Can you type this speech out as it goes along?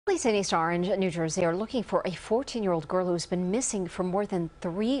Police in East Orange, New Jersey are looking for a 14-year-old girl who's been missing for more than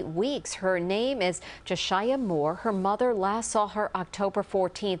 3 weeks. Her name is Jashyah Moore. Her mother last saw her October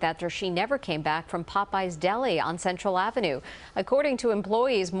 14th after she never came back from Popeye's Deli on Central Avenue. According to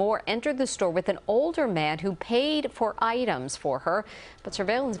employees, Moore entered the store with an older man who paid for items for her, but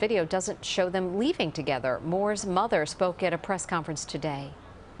surveillance video doesn't show them leaving together. Moore's mother spoke at a press conference today.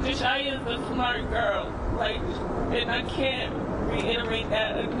 Jashyah is a smart girl, and I can't reiterate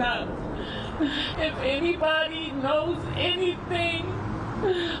that enough. If anybody knows anything,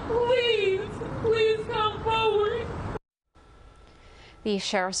 please come forward. The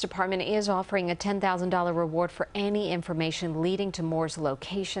Sheriff's Department is offering a $10,000 reward for any information leading to Moore's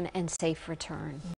location and safe return.